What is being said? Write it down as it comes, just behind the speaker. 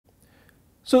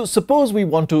So suppose we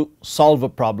want to solve a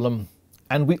problem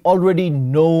and we already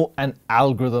know an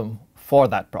algorithm for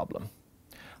that problem.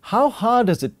 How hard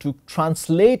is it to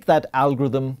translate that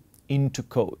algorithm into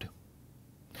code?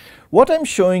 What I'm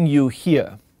showing you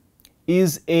here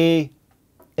is an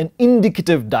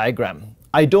indicative diagram.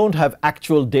 I don't have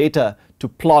actual data to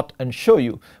plot and show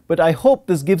you, but I hope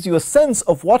this gives you a sense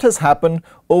of what has happened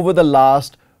over the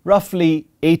last roughly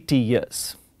 80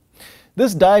 years.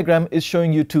 This diagram is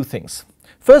showing you two things.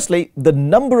 Firstly, the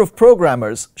number of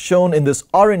programmers shown in this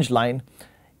orange line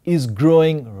is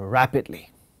growing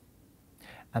rapidly.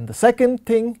 And the second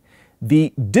thing,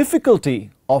 the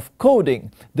difficulty of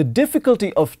coding, the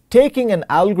difficulty of taking an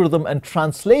algorithm and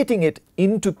translating it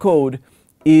into code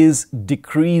is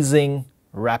decreasing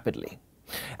rapidly.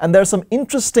 And there are some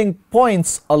interesting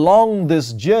points along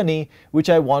this journey which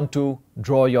I want to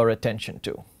draw your attention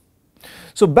to.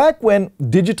 So back when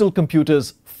digital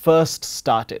computers first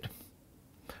started,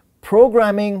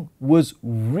 programming was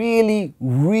really,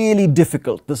 really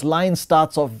difficult. This line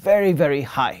starts off very, very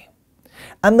high.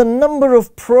 And the number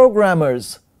of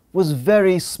programmers was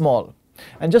very small.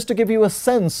 And just to give you a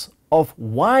sense of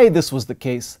why this was the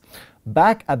case,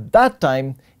 back at that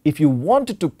time, if you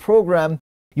wanted to program,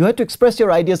 you had to express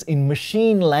your ideas in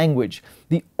machine language,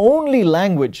 the only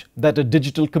language that a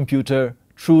digital computer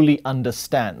truly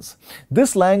understands.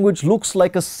 This language looks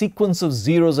like a sequence of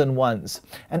zeros and ones.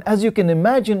 And as you can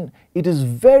imagine, it is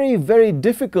very, very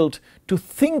difficult to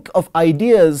think of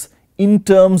ideas in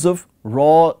terms of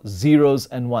raw zeros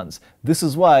and ones. This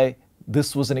is why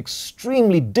this was an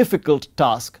extremely difficult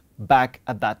task back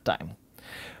at that time.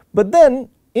 But then,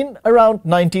 in around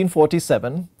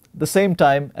 1947, the same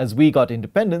time as we got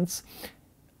independence,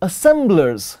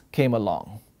 assemblers came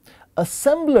along.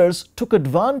 Assemblers took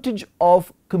advantage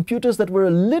of computers that were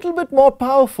a little bit more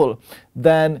powerful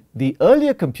than the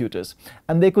earlier computers,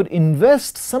 and they could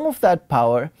invest some of that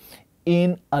power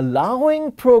in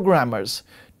allowing programmers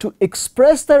to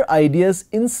express their ideas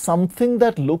in something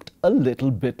that looked a little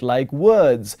bit like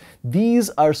words. These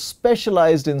are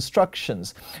specialized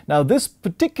instructions. Now, this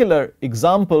particular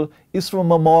example is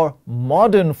from a more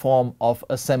modern form of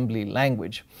assembly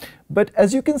language. But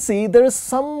as you can see, there is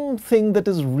something that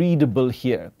is readable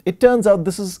here. It turns out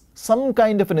this is some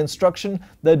kind of an instruction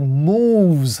that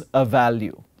moves a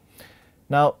value.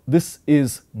 Now, this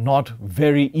is not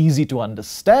very easy to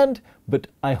understand, but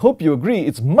I hope you agree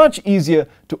it's much easier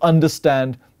to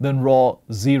understand than raw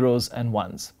zeros and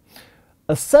ones.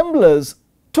 Assemblers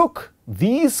took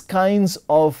these kinds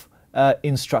of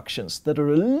instructions that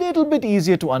are a little bit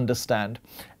easier to understand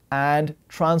and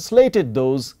translated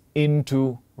those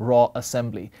into raw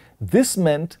assembly. This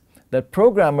meant that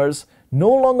programmers no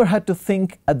longer had to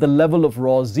think at the level of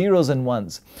raw zeros and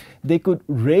ones. They could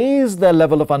raise their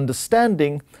level of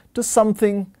understanding to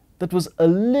something that was a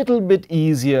little bit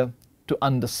easier to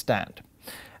understand.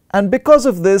 And because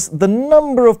of this, the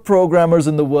number of programmers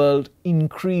in the world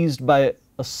increased by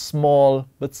a small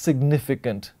but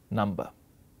significant number.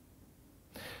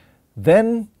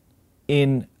 Then,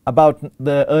 in about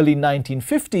the early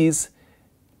 1950s,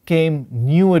 came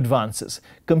new advances.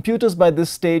 Computers by this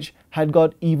stage had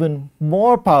got even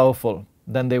more powerful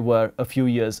than they were a few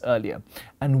years earlier.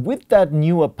 And with that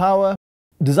newer power,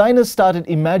 designers started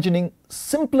imagining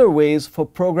simpler ways for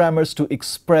programmers to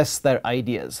express their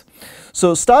ideas.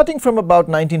 So starting from about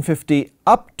 1950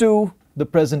 up to the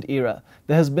present era,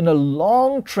 there has been a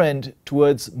long trend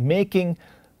towards making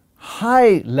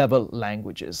high-level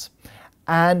languages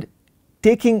and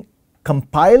taking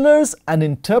compilers and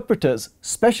interpreters,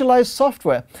 specialized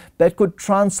software that could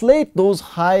translate those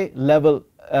high-level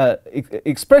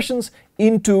expressions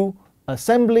into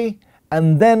assembly,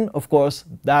 and then, of course,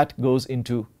 that goes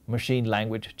into machine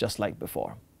language just like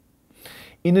before.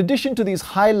 In addition to these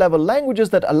high-level languages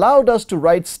that allowed us to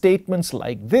write statements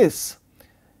like this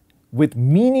with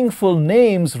meaningful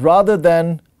names rather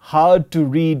than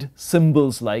hard-to-read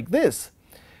symbols like this,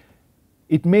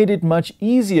 it made it much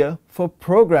easier for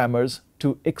programmers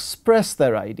to express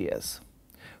their ideas.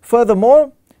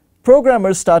 Furthermore,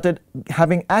 programmers started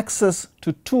having access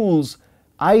to tools,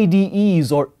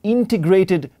 IDEs or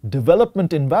integrated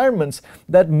development environments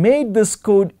that made this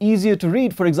code easier to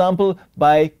read, for example,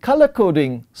 by color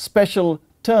coding special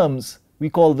terms. We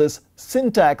call this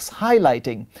syntax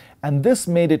highlighting, and this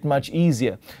made it much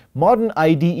easier. Modern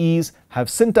IDEs have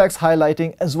syntax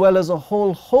highlighting as well as a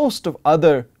whole host of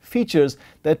other features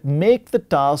that make the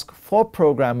task for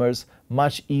programmers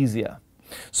much easier.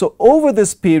 So over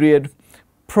this period,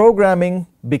 programming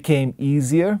became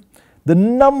easier. The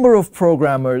number of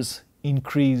programmers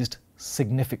increased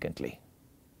significantly.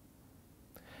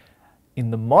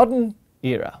 In the modern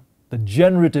era, the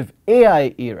generative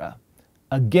AI era,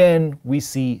 again we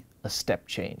see a step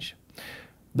change.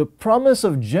 The promise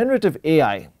of generative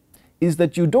AI is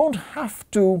that you don't have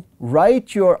to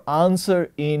write your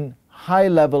answer in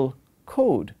high-level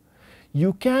code.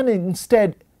 You can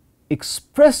instead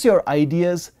express your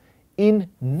ideas in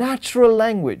natural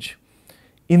language.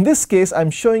 In this case, I'm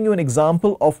showing you an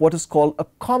example of what is called a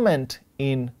comment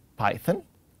in Python.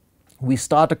 We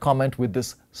start a comment with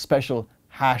this special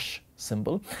hash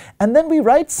symbol, and then we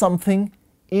write something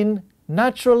in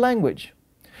natural language.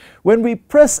 When we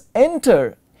press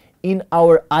enter in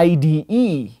our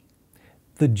IDE,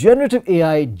 the generative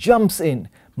AI jumps in.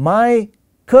 My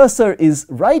cursor is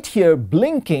right here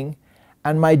blinking,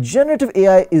 and my generative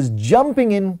AI is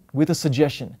jumping in with a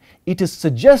suggestion. It is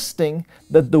suggesting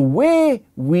that the way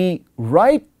we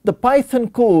write the Python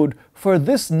code for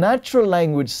this natural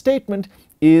language statement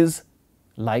is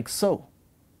like so.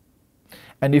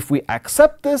 And if we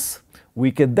accept this,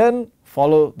 we can then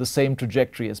follow the same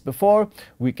trajectory as before.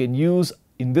 We can use,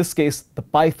 in this case, the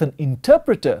Python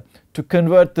interpreter to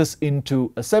convert this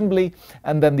into assembly,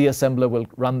 and then the assembler will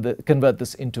convert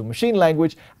this into machine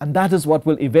language, and that is what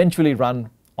will eventually run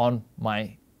on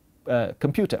my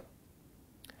computer.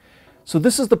 So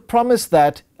this is the promise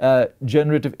that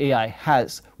generative AI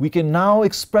has. We can now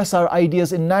express our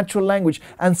ideas in natural language,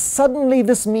 and suddenly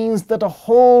this means that a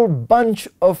whole bunch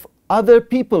of other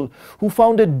people who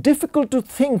found it difficult to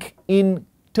think in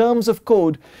terms of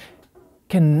code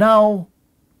can now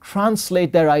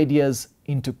translate their ideas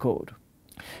into code.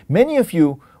 Many of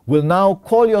you will now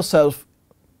call yourself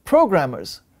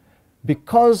programmers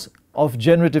because of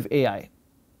generative AI.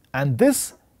 And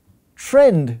this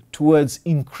trend towards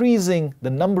increasing the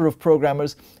number of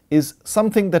programmers is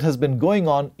something that has been going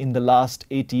on in the last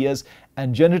 80 years,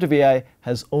 and generative AI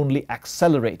has only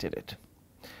accelerated it.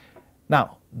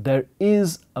 Now, there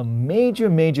is a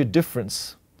major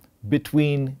difference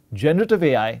between generative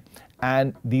AI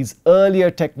and these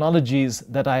earlier technologies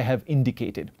that I have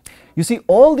indicated. You see,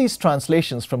 all these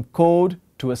translations from code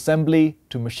to assembly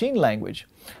to machine language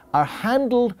are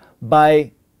handled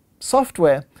by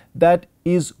software that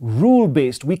is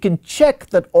rule-based. We can check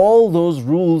that all those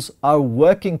rules are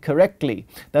working correctly,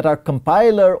 that our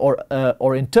compiler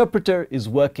or interpreter is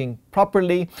working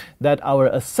properly, that our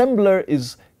assembler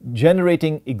is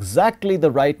generating exactly the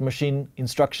right machine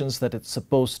instructions that it's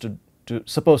supposed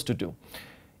to do.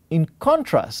 In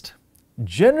contrast,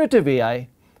 generative AI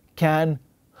can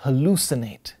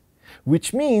hallucinate,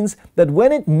 which means that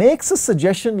when it makes a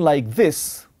suggestion like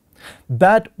this,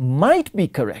 that might be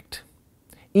correct.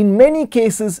 In many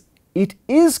cases, it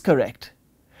is correct,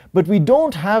 but we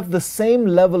don't have the same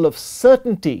level of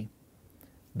certainty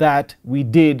that we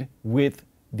did with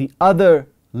the other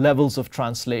levels of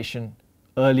translation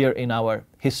earlier in our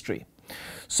history.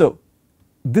 So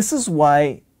this is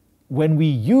why when we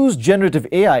use generative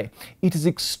AI, it is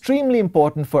extremely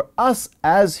important for us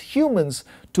as humans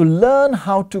to learn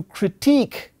how to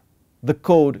critique the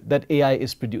code that AI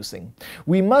is producing.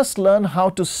 We must learn how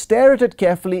to stare at it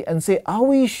carefully and say, are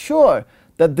we sure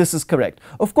that this is correct?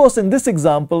 Of course, in this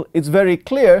example, it's very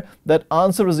clear that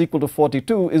answer is equal to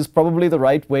 42 is probably the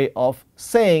right way of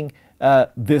saying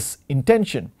this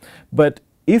intention. But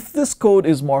if this code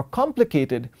is more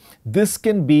complicated, this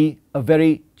can be a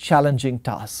very challenging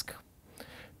task.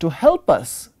 To help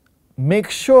us make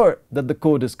sure that the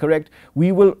code is correct,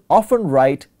 we will often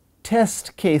write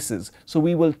test cases. So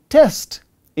we will test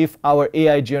if our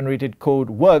AI-generated code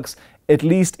works, at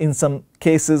least in some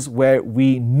cases where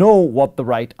we know what the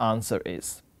right answer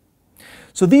is.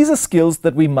 So these are skills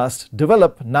that we must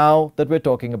develop now that we're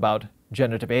talking about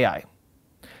generative AI.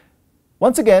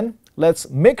 Once again,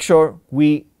 let's make sure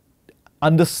we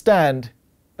understand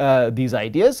these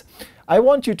ideas. I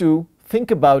want you to think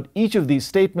about each of these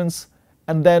statements,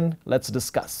 and then let's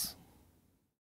discuss.